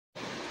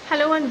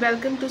Hello and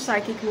welcome to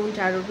Psychic Moon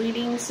Tarot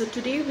Reading. So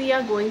today we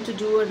are going to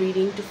do a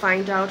reading to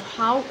find out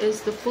how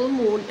is the full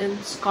moon in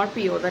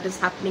Scorpio that is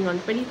happening on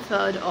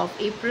 23rd of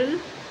April.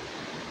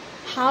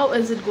 How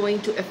is it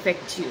going to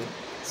affect you?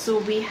 So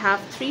we have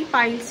 3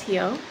 piles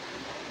here.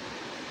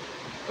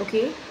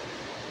 Okay.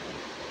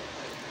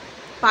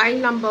 Pile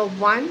number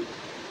 1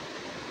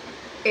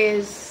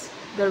 is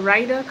the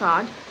Rider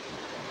card.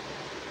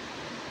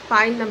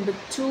 Pile number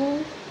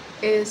 2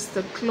 is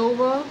the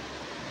Clover.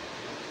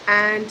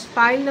 And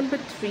pile number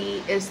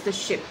 3 is the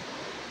Ship.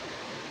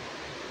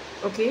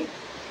 Okay,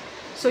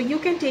 so you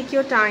can take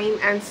your time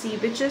and see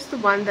which is the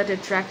one that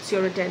attracts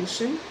your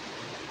attention,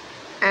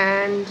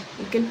 and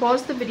you can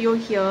pause the video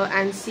here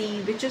and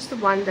see which is the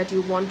one that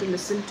you want to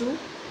listen to.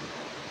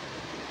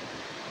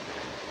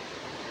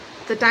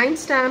 The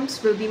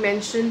timestamps will be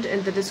mentioned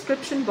in the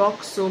description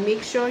box, so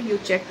make sure you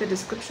check the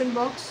description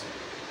box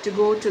to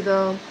go to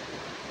the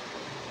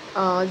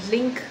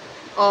link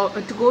or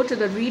to go to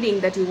the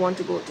reading that you want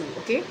to go to.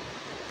 Okay,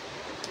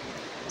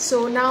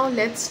 so now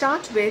let's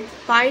start with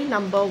pile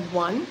number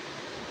 1.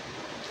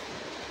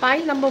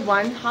 Pile number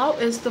 1, how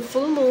is the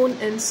full moon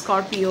in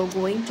Scorpio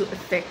going to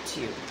affect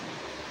you?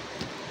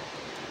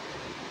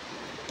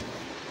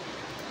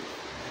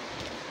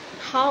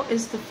 How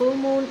is the full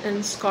moon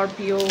in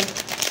Scorpio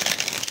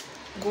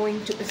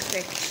going to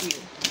affect you?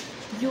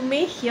 You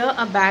may hear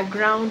a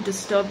background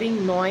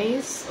disturbing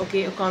noise,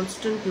 okay, a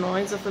constant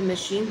noise of a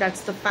machine.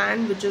 That's the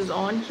fan which is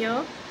on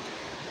here.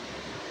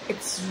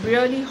 It's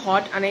really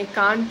hot and I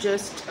can't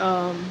just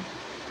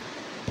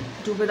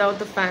do without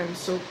the fan,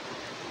 so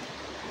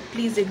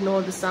please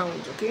ignore the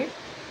sound, okay?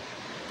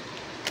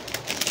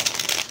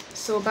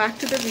 So back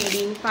to the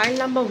reading. Pile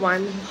number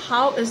 1,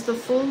 how is the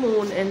full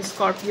moon in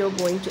Scorpio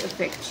going to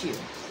affect you?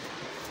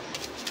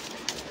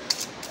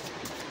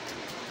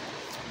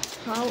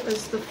 How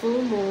is the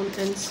full moon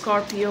in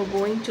Scorpio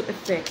going to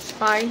affect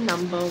pile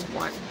number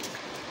 1?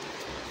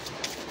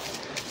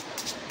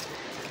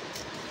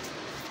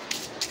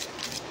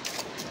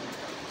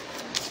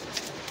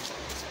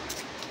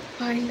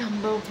 Pile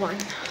number 1.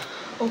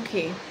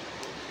 Okay.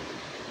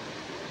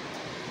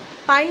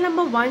 Pile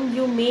number 1,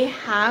 you may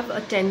have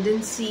a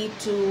tendency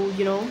to,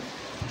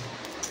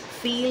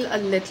 feel a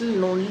little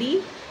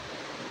lonely.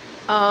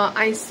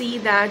 I see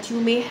that you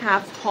may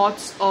have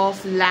thoughts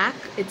of lack.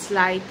 It's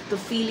like the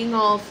feeling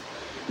of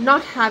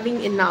not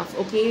having enough,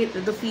 okay?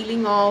 The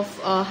feeling of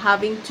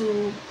having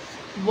to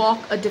walk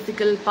a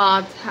difficult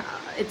path.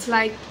 It's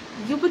like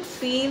you would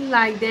feel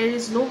like there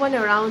is no one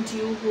around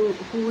you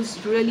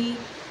who's really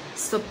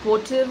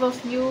supportive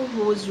of you,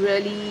 who's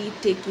really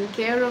taking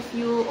care of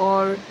you,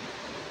 or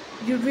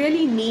you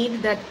really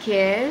need that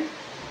care,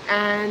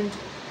 and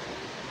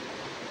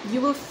you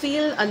will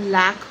feel a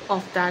lack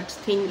of that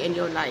thing in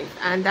your life,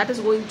 and that is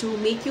going to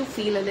make you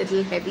feel a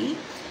little heavy.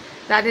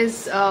 That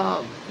is,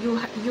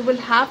 you will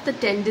have the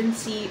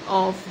tendency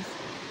of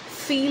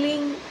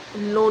feeling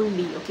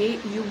lonely, okay?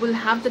 You will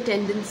have the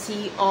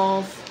tendency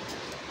of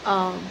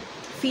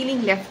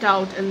feeling left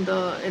out in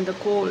the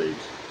cold.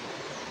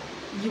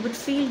 You would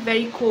feel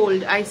very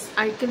cold. I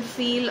can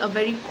feel a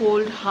very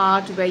cold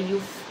heart where you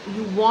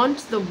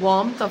want the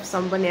warmth of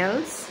someone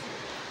else,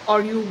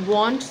 or you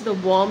want the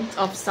warmth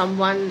of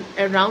someone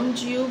around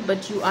you,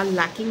 but you are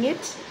lacking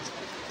it.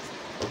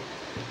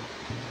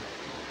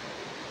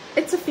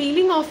 It's a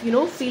feeling of,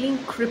 feeling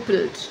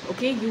crippled,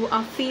 okay? You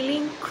are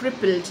feeling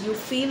crippled. You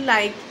feel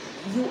like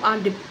you are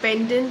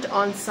dependent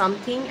on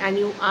something, and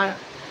you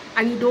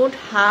don't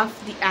have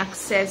the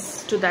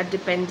access to that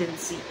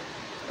dependency,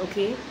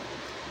 okay?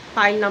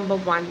 Pile number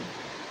 1.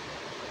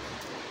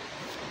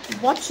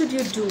 What should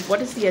you do?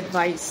 What is the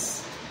advice?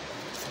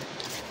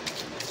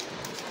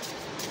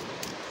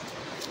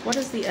 What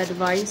is the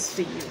advice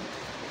for you?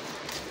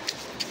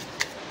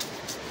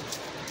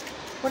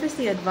 What is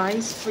the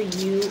advice for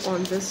you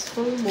on this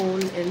full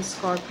moon in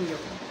Scorpio?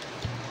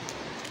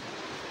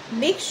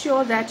 Make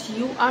sure that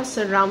you are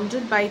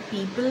surrounded by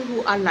people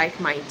who are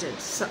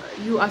like-minded. So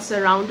you are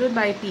surrounded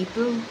by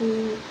people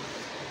who,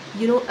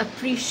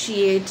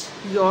 appreciate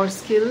your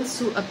skills,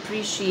 who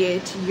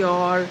appreciate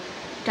your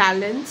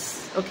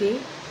talents, okay?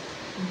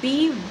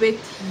 Be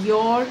with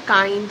your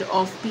kind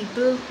of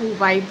people who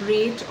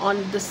vibrate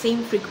on the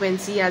same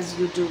frequency as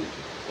you do,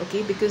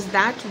 okay? Because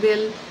that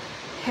will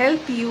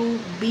help you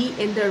be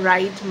in the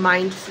right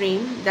mind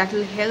frame. That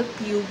will help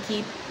you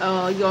keep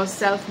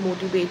yourself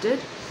motivated.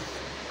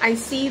 I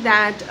see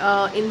that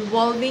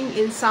involving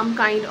in some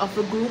kind of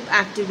a group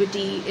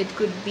activity. It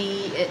could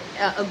be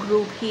a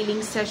group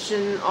healing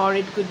session, or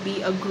it could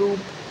be a group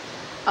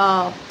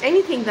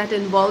anything that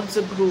involves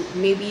a group,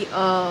 maybe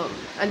a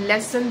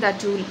lesson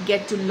that you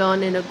get to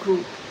learn in a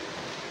group.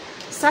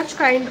 Such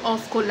kind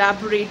of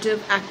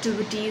collaborative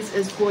activities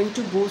is going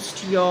to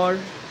boost your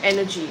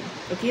energy,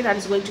 okay? That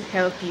is going to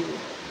help you.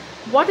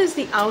 What is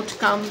the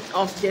outcome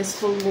of this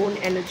full moon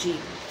energy?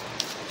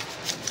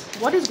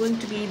 What is going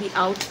to be the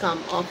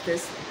outcome of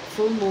this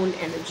full moon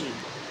energy?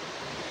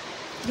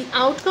 The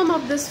outcome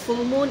of this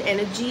full moon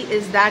energy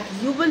is that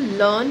you will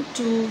learn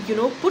to,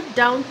 put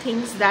down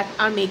things that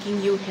are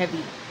making you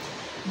heavy.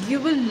 You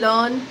will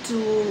learn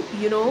to,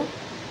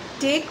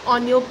 take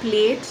on your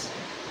plate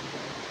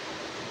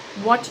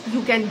what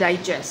you can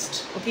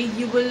digest. Okay,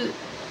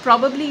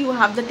 you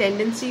have the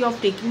tendency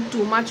of taking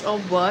too much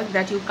of work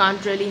that you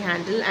can't really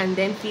handle, and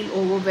then feel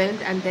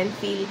overwhelmed, and then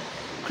feel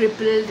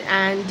crippled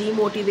and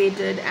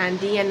demotivated and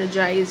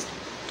de-energized.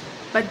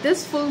 But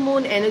this full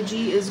moon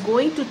energy is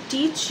going to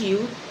teach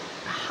you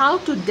how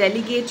to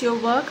delegate your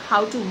work,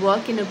 how to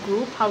work in a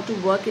group, how to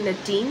work in a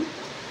team,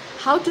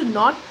 how to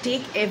not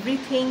take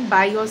everything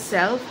by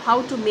yourself,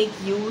 how to make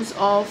use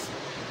of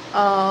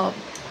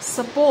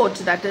support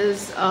that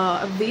is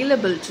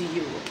available to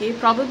you. Okay,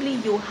 probably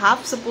you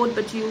have support,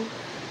 but you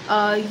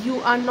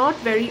are not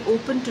very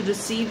open to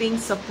receiving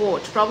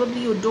support.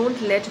 Probably you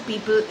don't let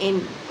people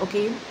in.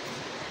 Okay,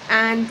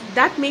 and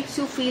that makes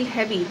you feel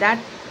heavy. That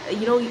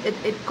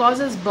it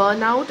causes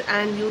burnout,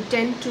 and you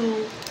tend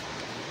to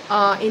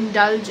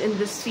indulge in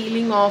this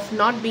feeling of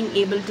not being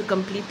able to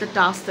complete the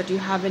task that you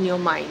have in your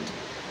mind.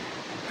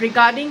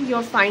 Regarding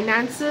your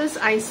finances,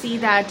 I see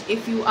that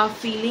if you are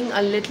feeling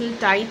a little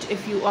tight,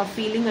 if you are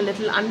feeling a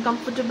little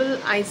uncomfortable,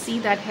 I see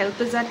that help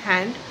is at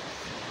hand.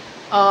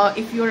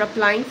 If you're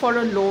applying for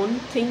a loan,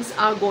 things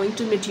are going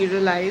to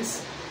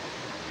materialize.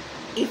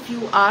 If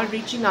you are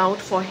reaching out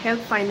for help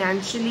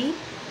financially,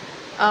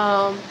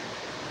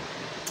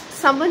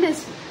 someone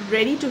is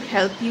ready to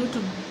help you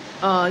to,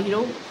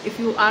 if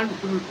you are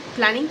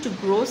planning to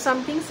grow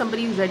something,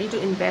 somebody is ready to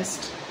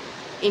invest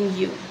in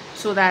you,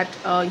 so that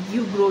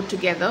you grow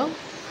together.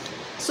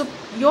 So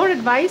your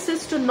advice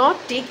is to not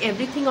take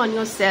everything on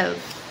yourself.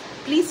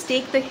 Please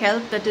take the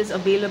help that is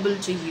available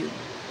to you.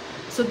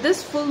 So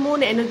this full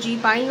moon energy,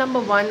 pile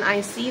number 1,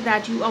 I see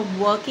that you are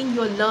working,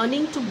 you're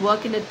learning to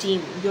work in a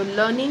team. You're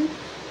learning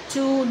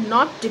to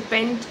not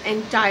depend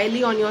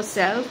entirely on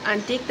yourself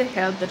and take the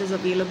help that is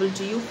available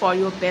to you for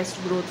your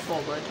best growth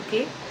forward.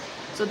 Okay,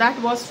 so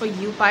that was for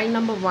you, pile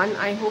number 1.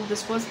 I hope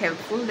this was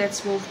helpful.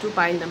 Let's move to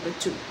pile number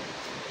 2.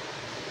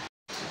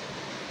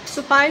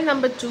 So pile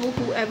number 2,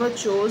 whoever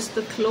chose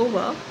the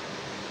clover,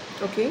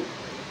 okay,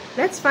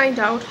 let's find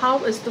out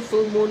how is the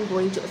full moon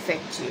going to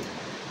affect you.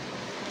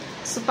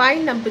 So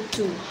pile number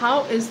 2,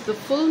 how is the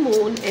full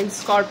moon in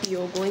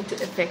Scorpio going to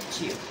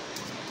affect you?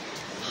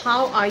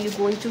 How are you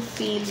going to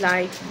feel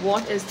like?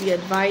 What is the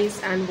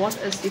advice and what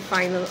is the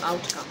final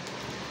outcome?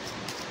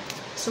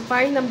 So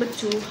pile number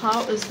 2,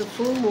 how is the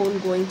full moon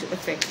going to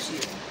affect you?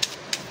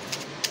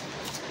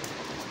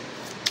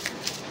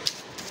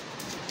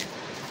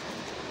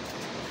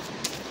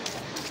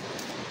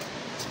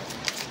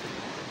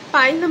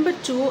 Pile number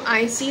 2,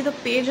 I see the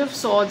Page of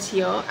Swords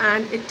here,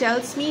 and it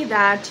tells me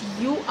that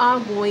you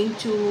are going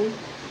to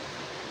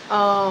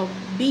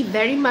be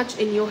very much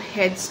in your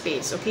head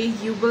space. Okay,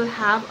 you will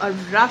have a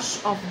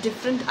rush of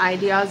different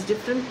ideas,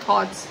 different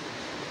thoughts.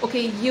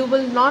 Okay, you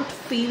will not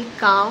feel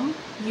calm.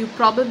 You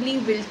probably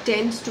will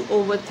tend to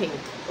overthink.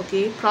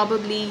 Okay,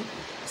 probably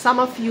some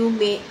of you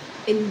may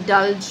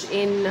indulge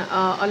in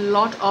a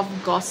lot of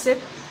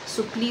gossip,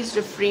 so please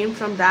refrain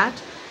from that.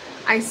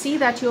 I see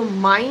that your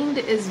mind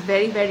is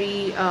very,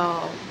 very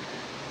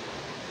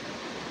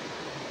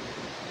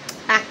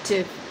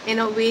active in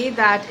a way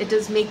that it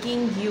is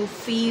making you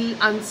feel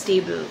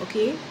unstable.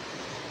 Okay,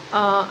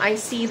 I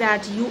see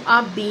that you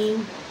are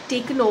being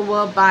taken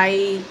over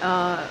by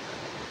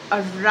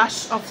a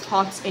rush of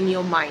thoughts in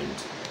your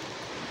mind.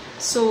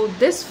 So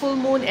this full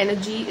moon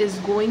energy is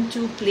going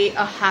to play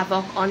a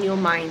havoc on your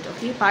mind.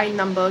 Okay, pile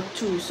number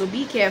 2. So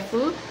be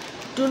careful.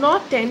 Do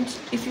not tend,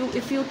 if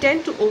you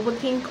tend to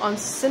overthink on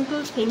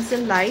simple things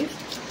in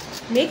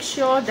life, make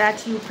sure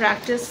that you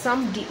practice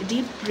some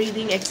deep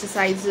breathing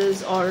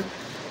exercises or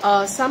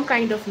some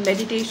kind of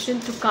meditation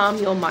to calm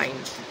your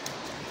mind,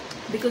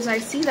 because I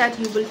see that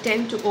you will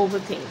tend to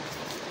overthink.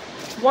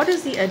 What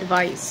is the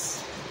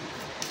advice?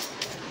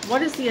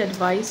 What is the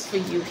advice for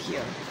you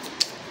here?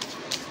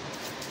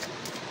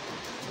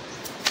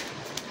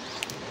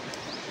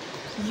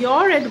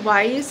 Your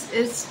advice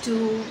is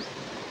to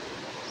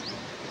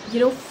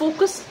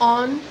focus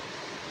on,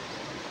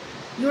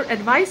 your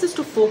advice is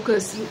to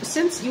focus.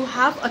 Since you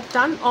have a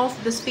ton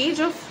of, this Page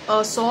of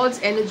Swords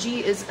energy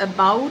is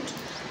about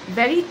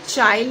very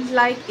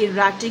childlike,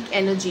 erratic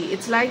energy.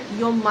 It's like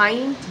your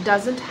mind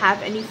doesn't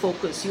have any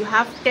focus. You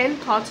have 10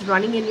 thoughts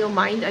running in your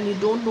mind and you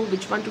don't know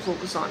which one to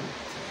focus on.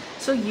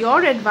 So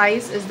your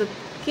advice is the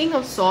King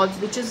of Swords,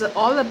 which is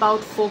all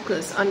about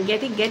focus on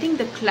getting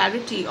the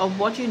clarity of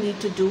what you need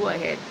to do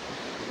ahead.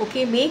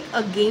 Okay, make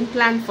a game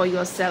plan for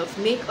yourself.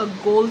 Make a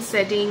goal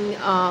setting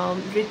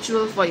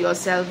ritual for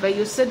yourself, where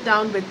you sit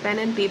down with pen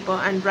and paper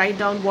and write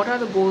down what are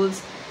the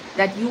goals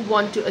that you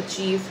want to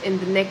achieve in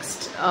the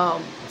next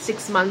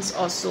 6 months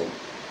or so.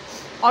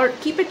 Or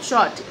keep it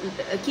short.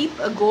 Keep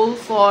a goal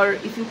for,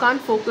 if you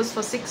can't focus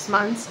for 6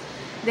 months,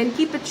 then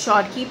keep it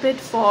short. Keep it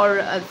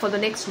for the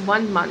next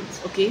 1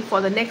 month, okay,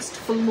 for the next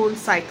full moon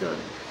cycle.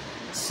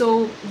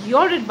 So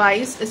your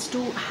advice is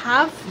to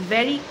have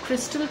very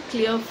crystal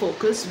clear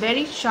focus,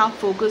 very sharp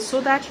focus,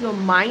 so that your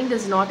mind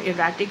is not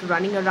erratic,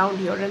 running around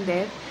here and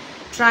there,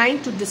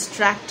 trying to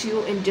distract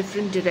you in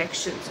different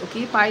directions.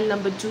 Okay, pile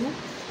number 2.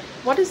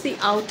 What is the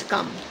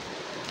outcome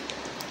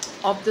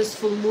of this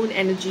full moon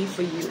energy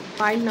for you?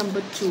 Pile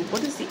number 2,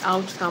 what is the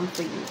outcome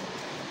for you?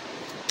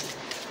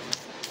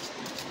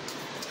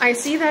 I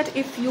see that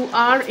if you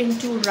are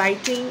into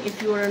writing,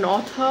 if you are an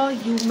author,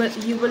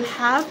 you will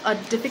have a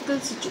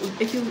difficult situation.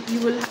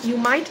 If you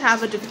might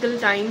have a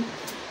difficult time,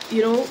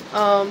 you know,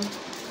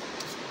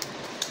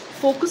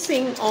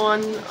 focusing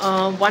on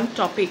one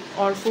topic,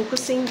 or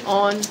focusing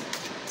on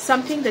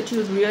something that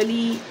you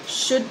really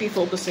should be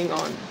focusing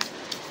on.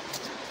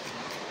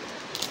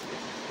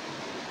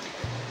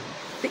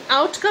 The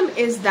outcome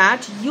is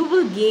that you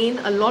will gain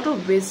a lot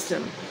of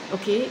wisdom.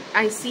 Okay,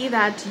 I see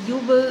that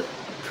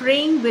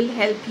praying will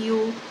help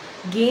you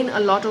gain a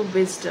lot of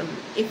wisdom.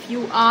 If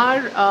you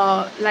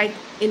are like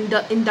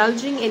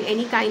indulging in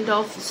any kind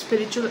of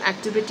spiritual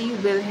activity,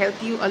 will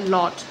help you a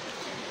lot.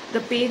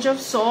 The Page of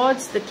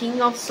Swords, the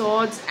King of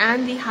Swords,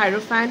 and the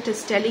Hierophant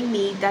is telling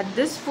me that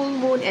this full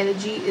moon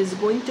energy is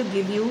going to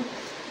give you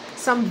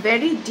some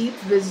very deep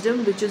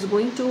wisdom, which is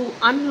going to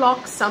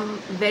unlock some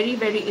very,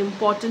 very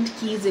important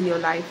keys in your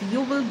life.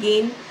 You will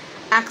gain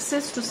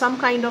access to some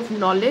kind of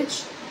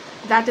knowledge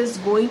that is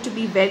going to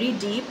be very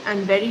deep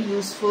and very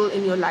useful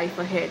in your life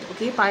ahead.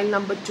 Okay, pile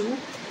number 2,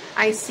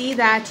 I see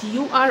that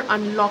you are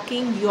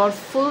unlocking your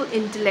full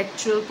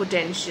intellectual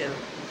potential.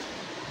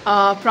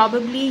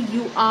 Probably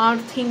you are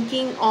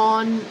thinking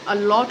on a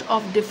lot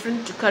of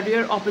different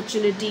career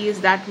opportunities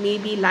that may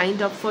be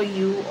lined up for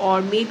you,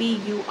 or maybe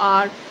you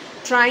are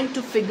trying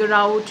to figure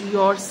out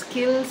your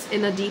skills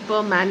in a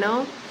deeper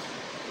manner,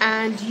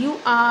 and you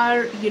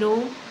are, you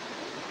know,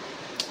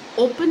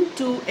 open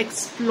to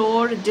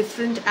explore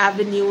different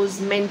avenues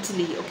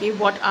mentally. Okay,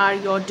 what are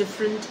your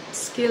different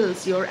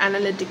skills, your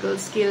analytical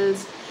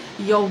skills,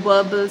 your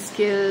verbal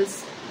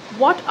skills?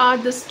 What are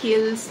the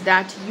skills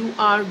that you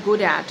are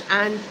good at?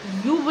 And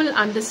you will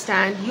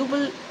understand, you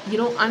will, you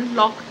know,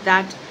 unlock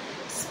that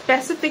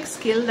specific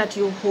skill that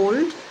you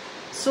hold,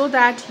 so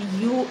that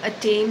you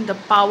attain the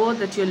power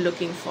that you're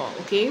looking for.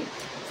 Okay,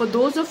 for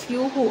those of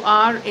you who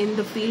are in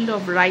the field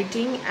of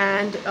writing,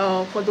 and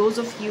for those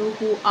of you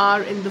who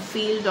are in the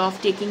field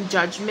of taking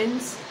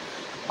judgments,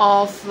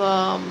 of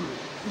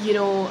you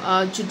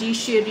know,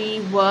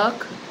 judiciary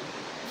work,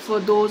 for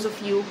those of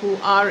you who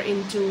are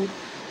into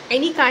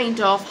any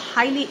kind of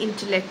highly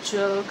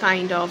intellectual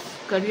kind of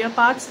career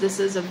paths, this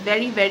is a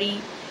very,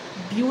 very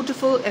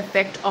beautiful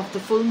effect of the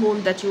full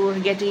moon that you are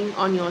getting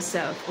on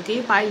yourself.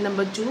 Okay, pile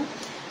number 2.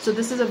 So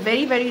this is a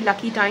very, very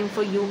lucky time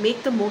for you.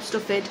 Make the most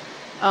of it.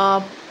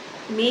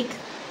 Make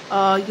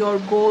your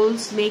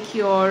goals, make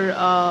your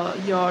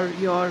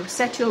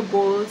set your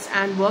goals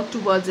and work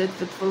towards it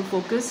with full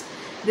focus.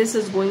 This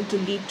is going to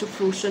lead to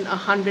fruition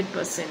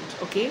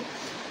 100%. Okay,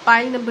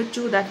 pile number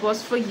 2, that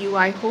was for you.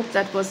 I hope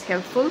that was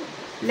helpful.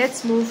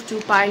 Let's move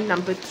to pile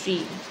number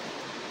 3.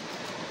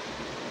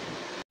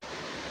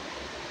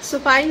 So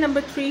pile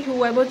number 3,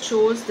 whoever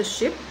chose the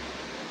Ship,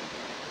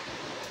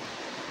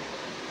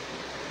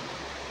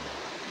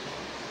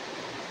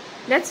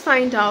 let's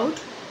find out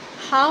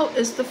how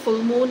is the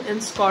full moon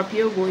in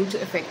Scorpio going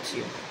to affect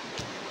you.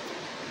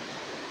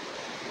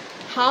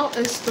 How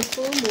is the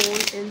full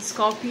moon in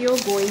Scorpio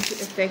going to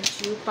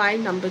affect you? Pile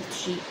number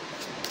 3.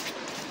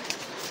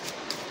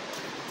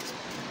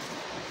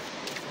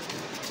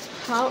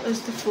 How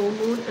is the full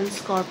moon in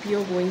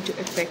Scorpio going to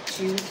affect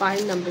you?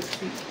 Pile number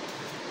 3.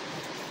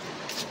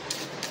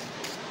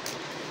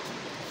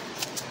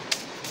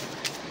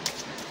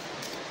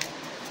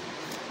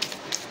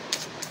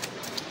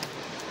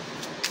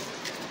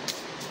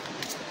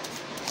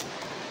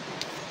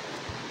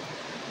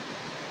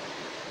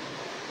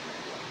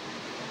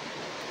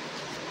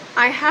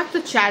 I have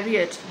the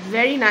Chariot.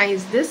 Very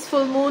nice. This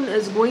full moon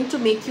is going to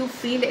make you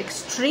feel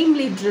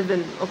extremely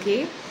driven.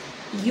 Okay,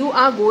 you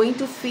are going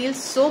to feel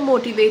so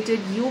motivated.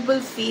 You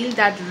will feel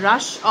that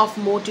rush of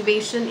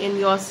motivation in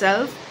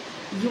yourself.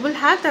 You will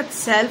have that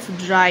self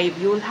drive.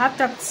 You will have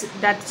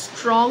that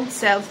strong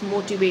self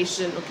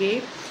motivation.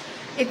 Okay,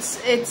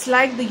 it's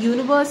like the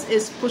universe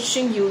is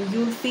pushing you.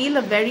 You feel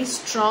a very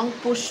strong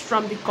push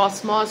from the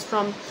cosmos,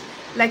 from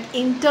like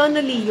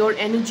internally your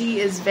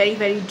energy is very,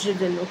 very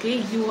driven.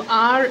 Okay, you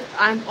are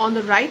on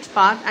the right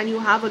path, and you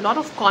have a lot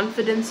of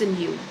confidence in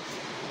you.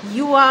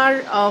 You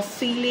are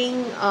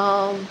feeling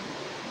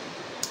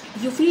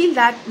you feel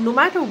that no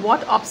matter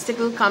what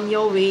obstacle come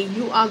your way,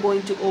 you are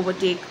going to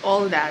overtake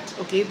all that.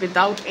 Okay,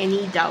 without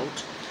any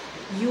doubt.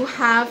 You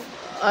have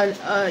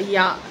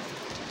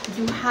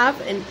you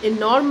have an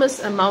enormous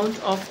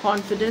amount of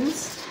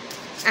confidence,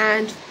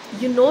 and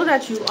you know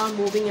that you are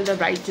moving in the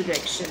right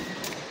direction.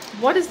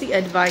 What is the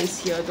advice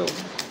here though?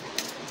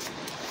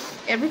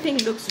 Everything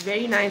looks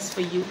very nice for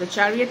you. The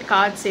Chariot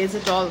card says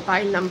it all.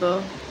 Pile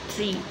number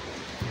 3.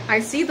 I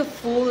see the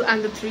Fool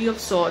and the 3 of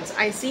Swords.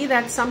 I see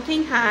that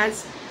something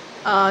has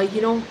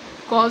you know,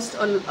 caused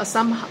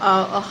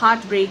a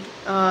heartbreak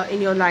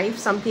in your life.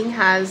 Something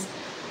has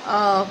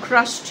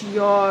crushed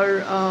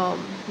your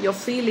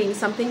feelings.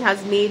 Something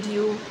has made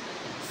you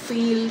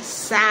feel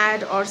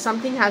sad, or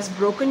something has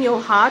broken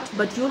your heart,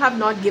 but you have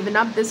not given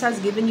up. This has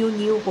given you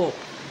new hope.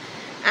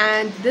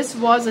 and this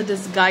was a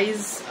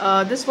disguise,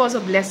 this was a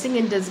blessing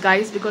in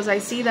disguise, because I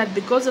see that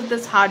because of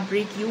this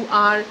heartbreak you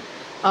are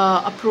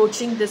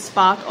approaching this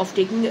path of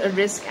taking a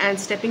risk and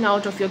stepping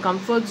out of your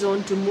comfort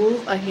zone to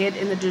move ahead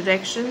in the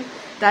direction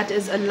that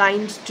is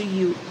aligned to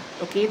you,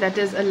 okay, that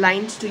is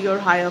aligned to your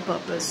higher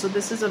purpose. So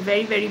this is a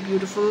very, very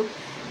beautiful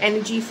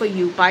energy for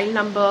you. Pile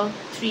number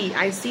 3,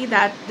 I see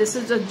that this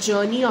is a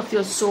journey of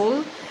your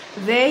soul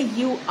where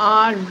you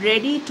are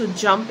ready to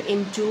jump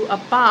into a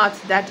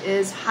path that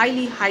is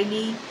highly,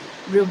 highly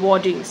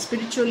rewarding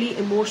spiritually,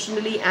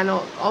 emotionally, and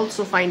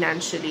also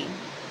financially.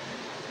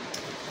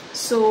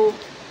 So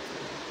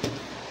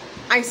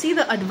I see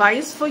the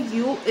advice for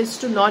you is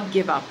to not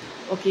give up.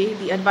 Okay,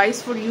 the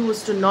advice for you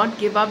is to not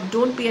give up.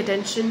 Don't pay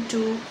attention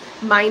to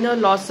minor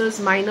losses,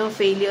 minor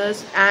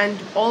failures, and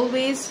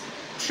always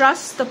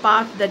trust the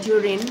path that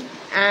you're in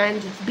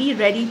and be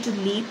ready to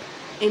leap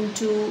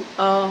into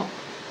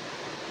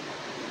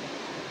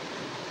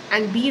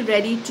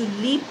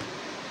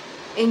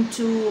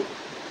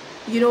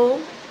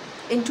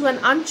into an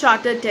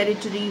uncharted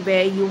territory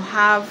where you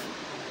have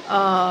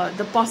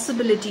the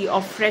possibility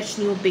of fresh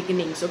new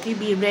beginnings. Okay,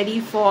 be ready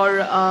for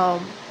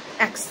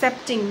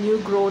accepting new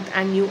growth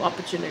and new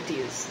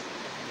opportunities.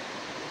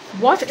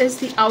 What is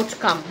the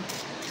outcome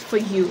for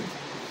you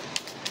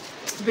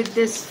with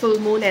this full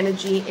moon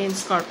energy in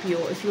Scorpio?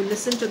 If you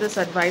listen to this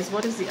advice,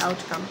 what is the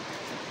outcome?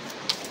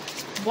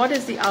 What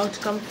is the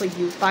outcome for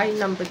you? Pile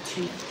number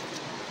 3.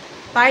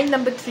 Pile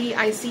number 3,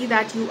 I see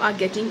that you are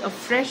getting a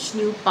fresh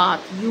new path.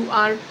 You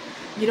are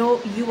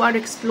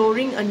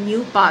exploring a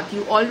new path.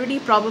 You already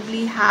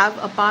probably have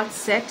a path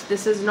set.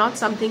 This is not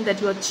something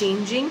that you are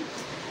changing,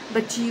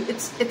 but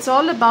it's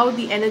all about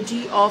the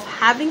energy of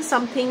having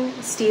something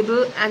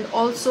stable and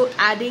also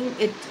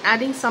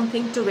adding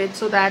something to it,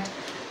 so that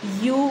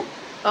you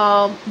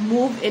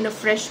move in a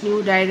fresh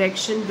new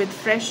direction with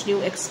fresh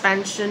new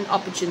expansion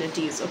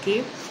opportunities.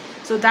 Okay,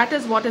 so that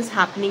is what is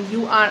happening.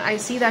 I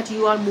see that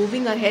you are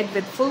moving ahead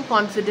with full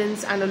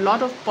confidence and a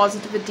lot of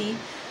positivity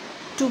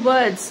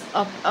towards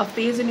a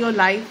phase in your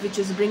life which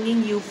is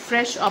bringing you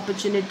fresh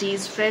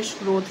opportunities, fresh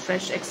growth,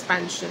 fresh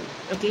expansion.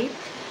 Okay,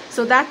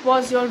 so that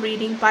was your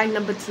reading, pile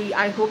number 3.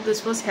 I hope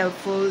this was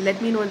helpful.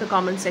 Let me know in the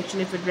comment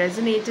section if it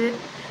resonated,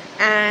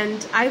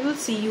 and I will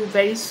see you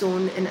very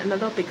soon in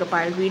another pick a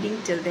pile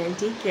reading. Till then,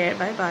 take care.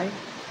 Bye bye.